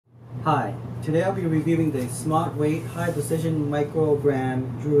Hi, today I'll be reviewing the Smart Weight High Precision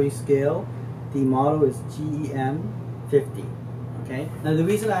Microgram Jewelry Scale. The model is GEM50. Okay, now the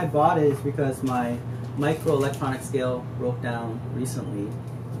reason I bought it is because my micro electronic scale broke down recently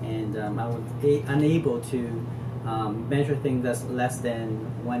and I was unable to measure things that's less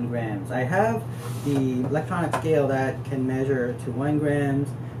than 1 gram. I have the electronic scale that can measure to 1 gram.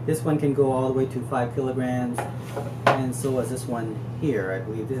 This one can go all the way to 5 kilograms, and so is this one here. I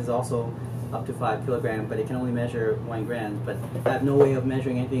believe this is also up to 5 kilograms, but it can only measure 1 gram. But I have no way of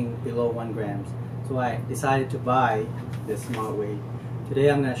measuring anything below 1 gram. So I decided to buy this Smart Weight.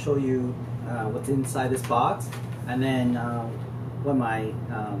 Today I'm going to show you what's inside this box, and then what my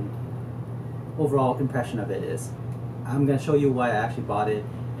overall impression of it is. I'm going to show you why I actually bought it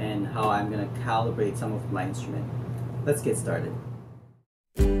and how I'm going to calibrate some of my instrument. Let's get started.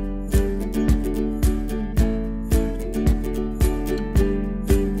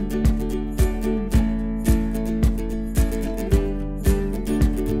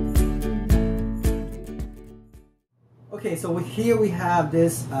 Okay, so here we have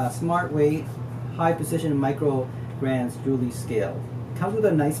this Smart Weight High Precision Micrograms Jewelry Scale. It comes with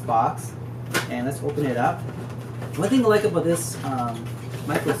a nice box, and let's open it up. One thing I like about this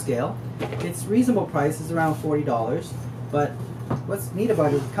micro scale, it's reasonable price, it's around $40, but what's neat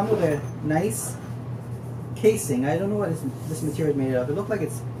about it is it comes with a nice casing. I don't know what this material is made of. It looks like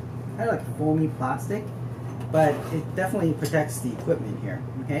it's kind of like foamy plastic, but it definitely protects the equipment here.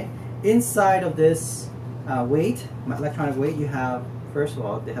 Okay, inside of this weight, my electronic weight, you have, first of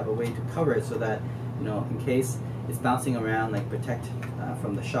all, they have a way to cover it so that, you know, in case it's bouncing around, like protect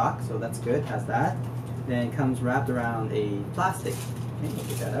from the shock. So that's good, has that. Then it comes wrapped around a plastic. Okay, we'll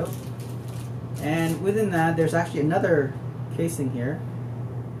get that out. And within that, there's actually another casing here.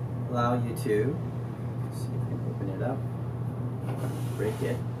 Allow you to, see if you can open it up, break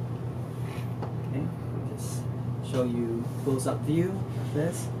it. Okay, I'll just show you close-up view of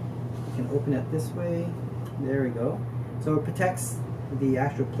this. You can open it this way. There we go. So it protects the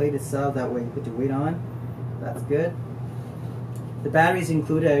actual plate itself, that way you put your weight on. That's good. The batteries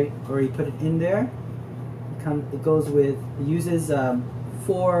included, I already put it in there. It goes with, it uses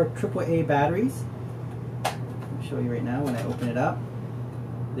 4 AAA batteries. I'll show you right now when I open it up.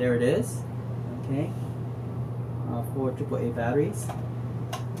 There it is. Okay, 4 AAA batteries.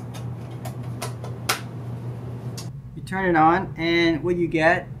 You turn it on, and what you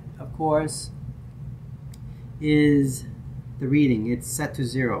get, of course, is the reading. It's set to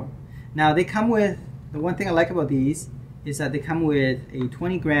 0. Now they come with, the one thing I like about these is that they come with a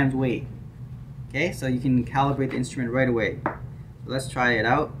 20 grams weight. Okay, so you can calibrate the instrument right away. So let's try it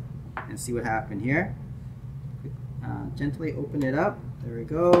out and see what happened here. Gently open it up. There we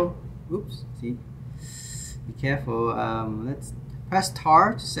go. Oops, see, be careful. Let's press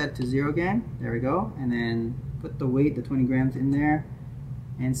tar to set to 0 again. There we go, and then put the weight, the 20 grams in there,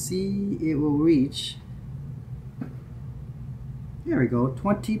 and see, it will reach, there we go,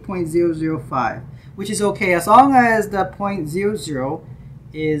 20.005, which is okay as long as the 0.00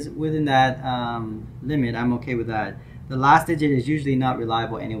 is within that limit. I'm okay with that. The last digit is usually not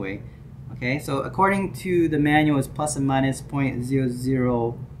reliable anyway. Okay, so according to the manual, it's plus or minus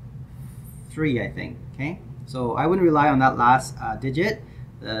 0.003, I think. Okay, so I wouldn't rely on that last digit,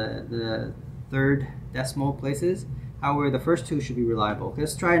 the third decimal places. However, the first two should be reliable.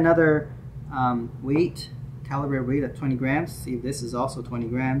 Let's try another weight, calibrated weight at 20 grams. See if this is also 20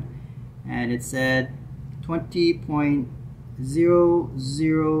 grams. And it said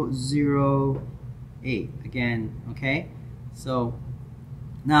 20.0008 again. Okay, so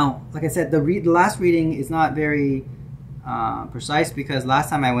now, like I said, the last reading is not very precise, because last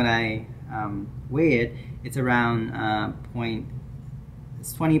time when I weigh it, it's around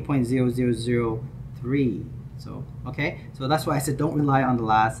it's 20.0003. So okay, so that's why I said don't rely on the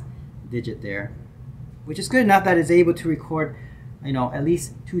last digit there, which is good enough that it's able to record, you know, at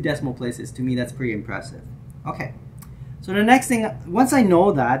least 2 decimal places. To me, that's pretty impressive. Okay, so the next thing, once I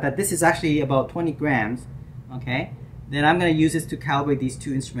know that this is actually about 20 grams, okay, then I'm going to use this to calibrate these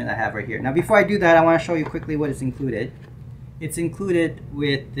 2 instruments I have right here. Now, before I do that, I want to show you quickly what is included. It's included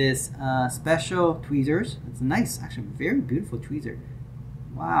with this special tweezers. It's nice, actually, very beautiful tweezer.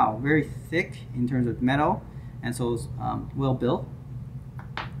 Wow, very thick in terms of metal, and so it's well built.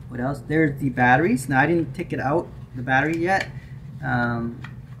 What else? There's the batteries. Now, I didn't take it out, the battery yet.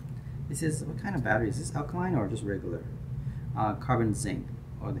 This is, what kind of battery is this? Alkaline or just regular? Carbon zinc,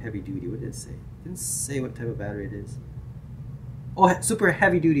 or the heavy duty. What did it say? It didn't say what type of battery it is. Oh, super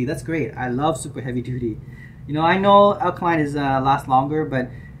heavy duty. That's great. I love super heavy duty. You know, I know alkaline is lasts longer, but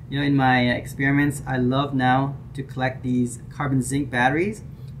you know, in my experiments, I love now to collect these carbon zinc batteries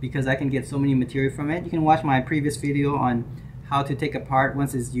because I can get so many material from it. You can watch my previous video on how to take apart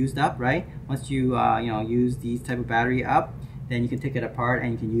once it's used up, right? Once you use these type of battery up, then you can take it apart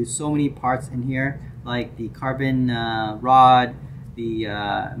and you can use so many parts in here, like the carbon rod, the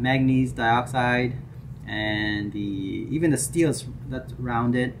manganese dioxide, and even the steel that's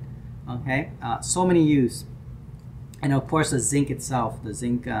around it. Okay, so many use, and of course the zinc itself, the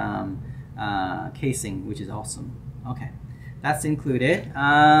zinc casing, which is awesome. Okay, that's included.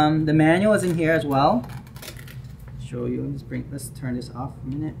 The manual is in here as well. Show you. Let's turn this off for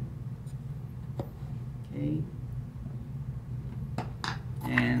a minute. Okay.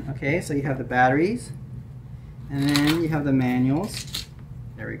 And okay, so you have the batteries, and then you have the manuals.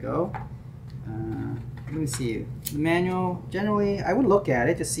 There we go. Let me see. The manual, generally, I would look at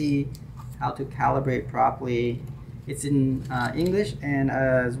it to see how to calibrate properly. It's in English, and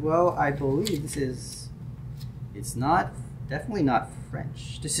as well, I believe it's definitely not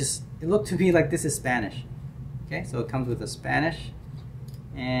French. It looked to me like this is Spanish. Okay, so it comes with the Spanish,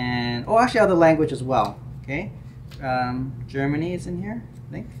 and actually other language as well. Okay, Germany is in here,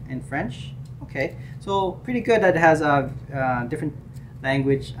 I think, and French. Okay, so pretty good that it has a different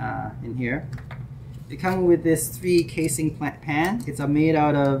language in here. They come with this 3 casing pan. It's made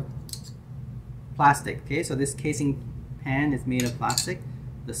out of plastic. Okay, so this casing pan is made of plastic.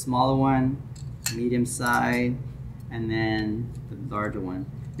 The smaller one, medium side, and then the larger one.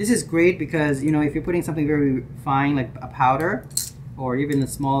 This is great because if you're putting something very fine like a powder or even a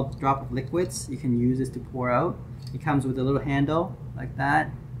small drop of liquids, you can use this to pour out. It comes with a little handle like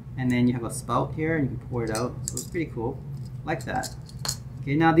that, and then you have a spout here and you can pour it out. So it's pretty cool, like that.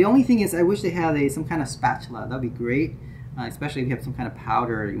 Okay, now the only thing is I wish they had some kind of spatula. That'd be great, especially if you have some kind of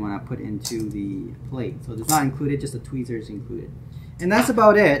powder you want to put into the plate. So it's not included, just the tweezers included. And that's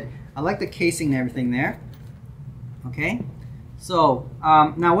about it. I like the casing and everything there. Okay, so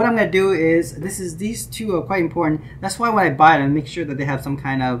now what I'm going to do is, these two are quite important. That's why when I buy it, I make sure that they have some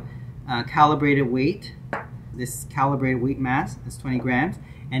kind of calibrated weight. This calibrated weight mass is 20 grams,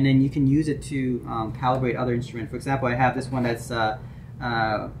 and then you can use it to calibrate other instruments. For example, I have this one that's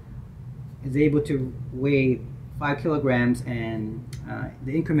is able to weigh 5 kilograms, and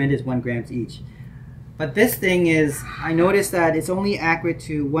the increment is 1 gram each. But this thing is, I noticed that it's only accurate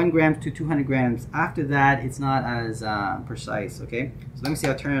to 1 gram to 200 grams. After that, it's not as precise. Okay, so let me see.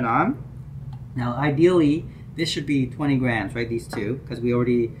 I'll turn it on. Now, ideally, this should be 20 grams, right? These two, because we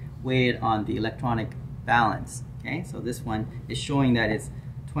already weighed on the electronic balance. Okay, so this one is showing that it's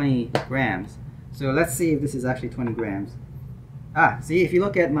 20 grams. So let's see if this is actually 20 grams. See, if you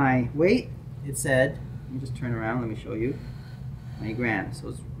look at my weight, it said, let me just turn around, let me show you, 20 grams. So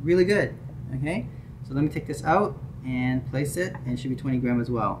it's really good. Okay, so let me take this out and place it, and it should be 20 grams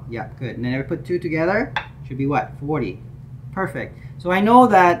as well. Yeah, good. And then if I put 2 together, it should be what? 40. Perfect. So I know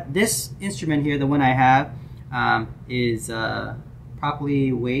that this instrument here, the one I have, is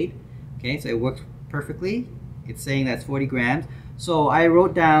properly weighed. Okay, so it works perfectly. It's saying that's 40 grams. So I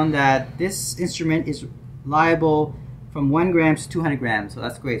wrote down that this instrument is liable from 1 gram to 200 grams. So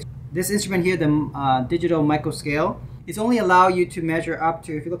that's great. This instrument here, the digital micro scale, is only allow you to measure up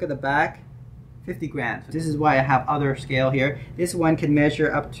to, if you look at the back, 50 grams. This is why I have other scale here. This one can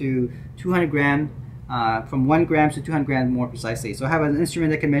measure up to 200 grams, from 1 gram to 200 grams more precisely. So I have an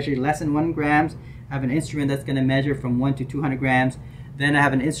instrument that can measure less than 1 grams. I have an instrument that's going to measure from 1 to 200 grams. Then I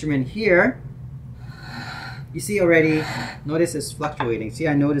have an instrument here. You see already, notice it's fluctuating. See,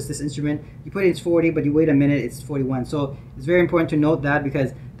 I noticed this instrument, you put it in 40, but you wait a minute, it's 41. So it's very important to note that,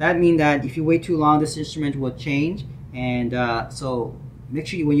 because that means that if you wait too long, this instrument will change. And so make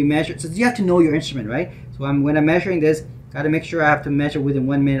sure when you measure, so you have to know your instrument, right? So when I'm measuring this, got to make sure I have to measure within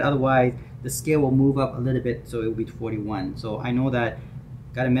 1 minute, otherwise the scale will move up a little bit, so it will be 41. So I know that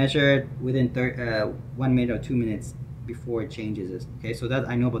got to measure it within 1 minute or 2 minutes before it changes this. Okay, so that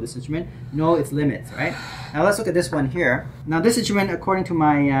I know about this instrument. Know its limits, right? Now let's look at this one here. Now this instrument, according to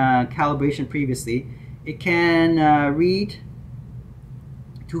my calibration previously, it can read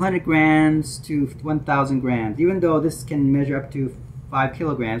 200 grams to 1,000 grams, even though this can measure up to 5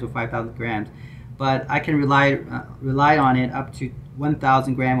 kilograms or 5,000 grams, but I can rely on it up to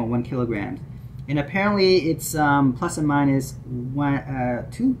 1,000 grams or 1 kilogram. And apparently it's plus or minus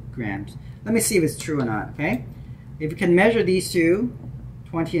 2 grams. Let me see if it's true or not, okay? If you can measure these two,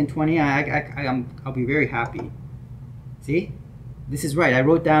 20 and 20, I'll be very happy. See? This is right. I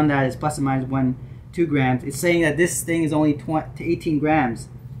wrote down that it's plus or minus 2 grams. It's saying that this thing is only 18 grams.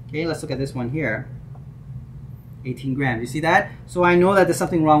 Okay, let's look at this one here. 18 grams. You see that? So I know that there's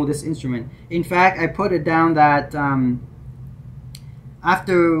something wrong with this instrument. In fact, I put it down that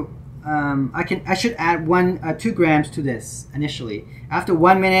after I should add 2 grams to this initially. After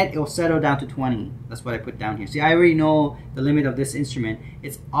 1 minute, it will settle down to 20. That's what I put down here. See, I already know the limit of this instrument.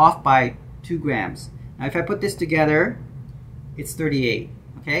 It's off by 2 grams. Now, if I put this together, it's 38.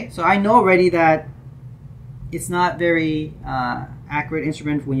 Okay, so I know already that it's not very accurate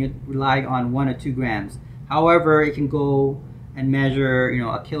instrument when you rely on 1 or 2 grams. However, it can go and measure,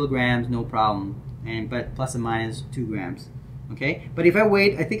 a kilograms, no problem, but plus or minus 2 grams. Okay, but if I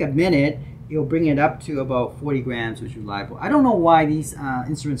wait, I think a minute, it'll bring it up to about 40 grams, which is reliable. I don't know why these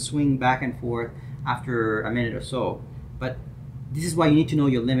instruments swing back and forth after a minute or so, but this is why you need to know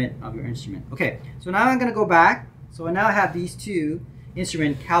your limit of your instrument. Okay, so now I'm going to go back. So now I have these 2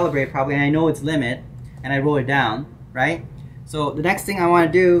 instruments calibrated probably, and I know its limit, and I wrote it down, right? So the next thing I want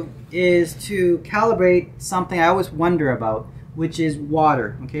to do is to calibrate something I always wonder about, which is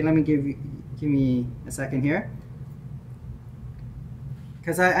water. Okay, let me give me a second here.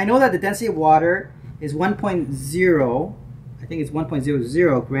 Because I know that the density of water is 1.0, I think it's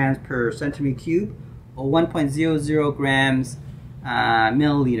 1.00 grams per centimeter cube, or 1.00 grams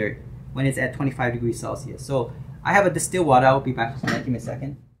milliliter when it's at 25 degrees Celsius. So I have a distilled water. I'll be back in a second. Give me a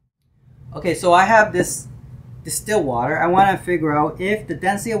second. Okay, so I have this distilled water. I want to figure out if the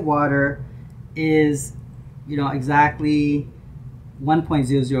density of water is, exactly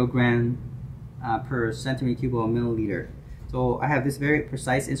 1.00 gram per centimeter cube or milliliter. So I have this very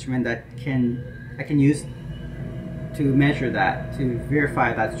precise instrument that I can use to measure that, to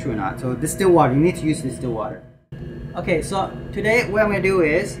verify if that's true or not. So distilled water, you need to use distilled water. Okay, so today what I'm going to do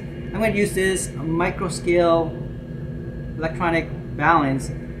is I'm going to use this microscale electronic balance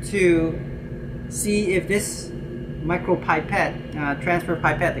to see if this micro pipette, transfer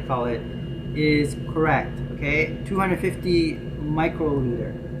pipette they call it, is correct. Okay, 250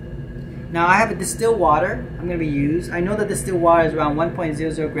 microliter. Now I have a distilled water I'm going to be used. I know that distilled water is around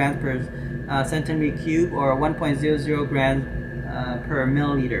 1.00 grams per centimeter cube, or 1.00 grams per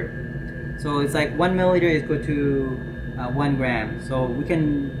milliliter. So it's like 1 milliliter is equal to 1 gram. So we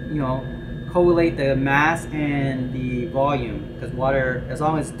can, correlate the mass and the volume, because water, as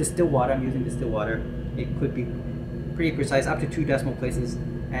long as distilled water, I'm using distilled water, it could be pretty precise, up to 2 decimal places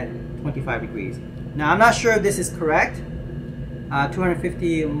at 25 degrees. Now I'm not sure if this is correct.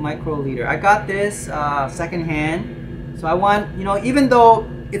 250 microliter. I got this secondhand, so I want, even though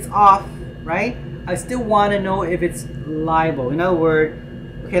it's off, right, I still want to know if it's reliable. In other words,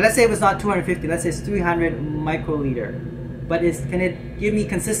 okay, let's say it was not 250, let's say it's 300 microliter, but can it give me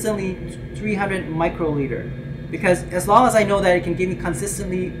consistently 300 microliter? Because as long as I know that it can give me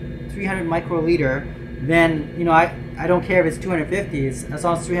consistently 300 microliter, then I don't care if it's 250. It's as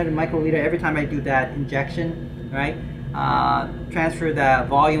long as 300 microliter every time I do that injection, right? Transfer the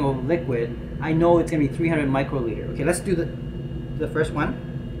volume of liquid, I know it's going to be 300 microliter. Okay, let's do the first one.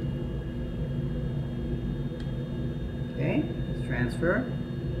 Okay, let's transfer.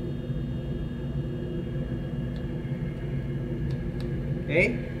 Okay,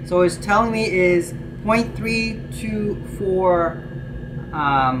 so it's telling me is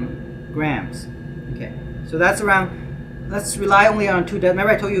 0.324 grams. Okay, so that's around, let's rely only on 2, remember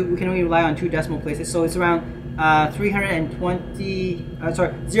I told you we can only rely on 2 decimal places, so it's around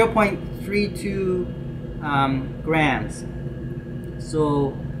 0.32 grams.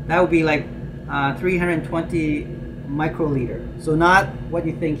 So that would be like 320 microliter. So not what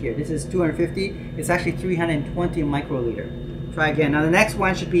you think here. This is 250. It's actually 320 microliter. Try again. Now the next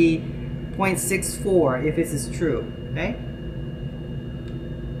one should be 0.64 if this is true. Okay.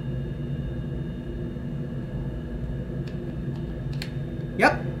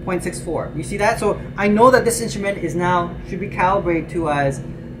 Yep. 0.64. You see that? So I know that this instrument is now should be calibrated to as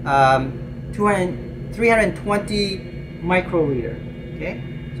 320 microliter. Okay,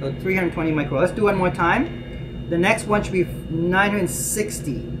 so 320 micro. Let's do one more time. The next one should be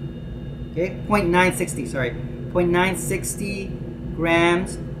 960. Okay, 0.960. Sorry, 0.960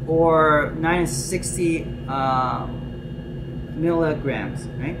 grams or 960 milligrams.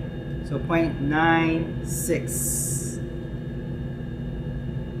 Right. So 0.96.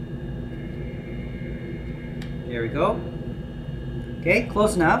 There we go. Okay,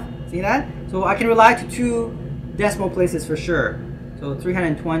 close enough. See that? So I can rely to 2 decimal places for sure. So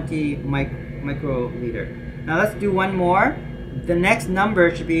 320 microliter. Now let's do one more. The next number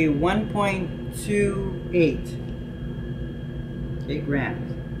should be 1.28. Okay,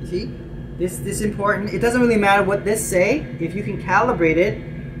 grams. You see? This is important. It doesn't really matter what this say. If you can calibrate it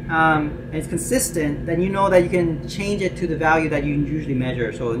and it's consistent, then you know that you can change it to the value that you usually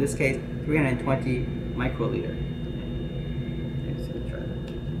measure. So in this case, 320 microliter. Okay, so try that.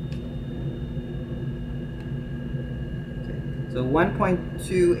 Okay. So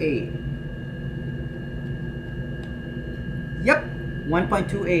 1.28. Yep,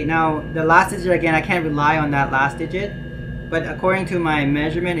 1.28. Now the last digit, again, I can't rely on that last digit, but according to my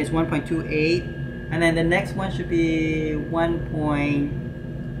measurement it's 1.28, and then the next one should be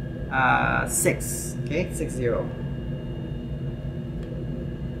 1.6. Okay, 60.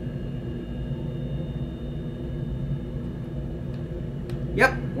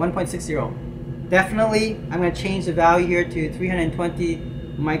 Yep, 1.60. Definitely, I'm going to change the value here to 320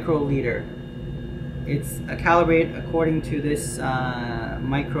 microliter. It's calibrated according to this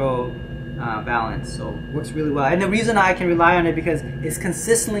micro balance, so works really well. And the reason I can rely on it because it's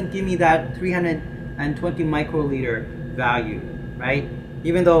consistently giving me that 320 microliter value, right?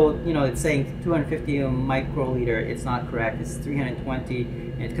 Even though, you know, it's saying 250 microliter, it's not correct. It's 320,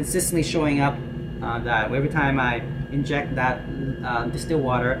 and it's consistently showing up that every time I inject that distilled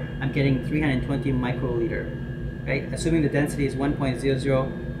water, I'm getting 320 microliter, right? Assuming the density is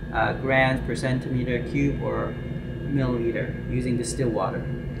 1.00 grams per centimeter cube or milliliter using distilled water.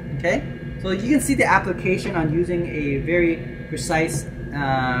 Okay, so you can see the application on using a very precise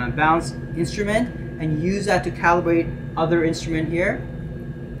balance instrument and use that to calibrate other instrument here,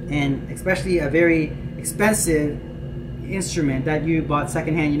 and especially a very expensive instrument that you bought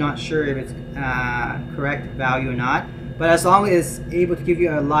secondhand. You're not sure if it's correct value or not, but as long as it's able to give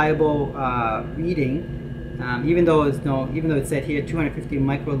you a reliable reading, even though it said here 250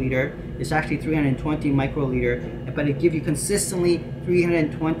 microliter, it's actually 320 microliter, but it gives you consistently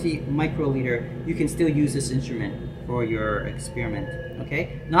 320 microliter. You can still use this instrument for your experiment.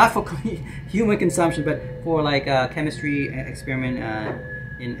 Okay, not for human consumption, but for like a chemistry experiment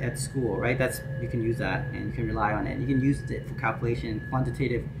at school, right? You can use that and you can rely on it. You can use it for calculation,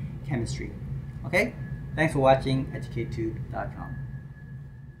 quantitative chemistry. Okay, thanks for watching EducateTube.com.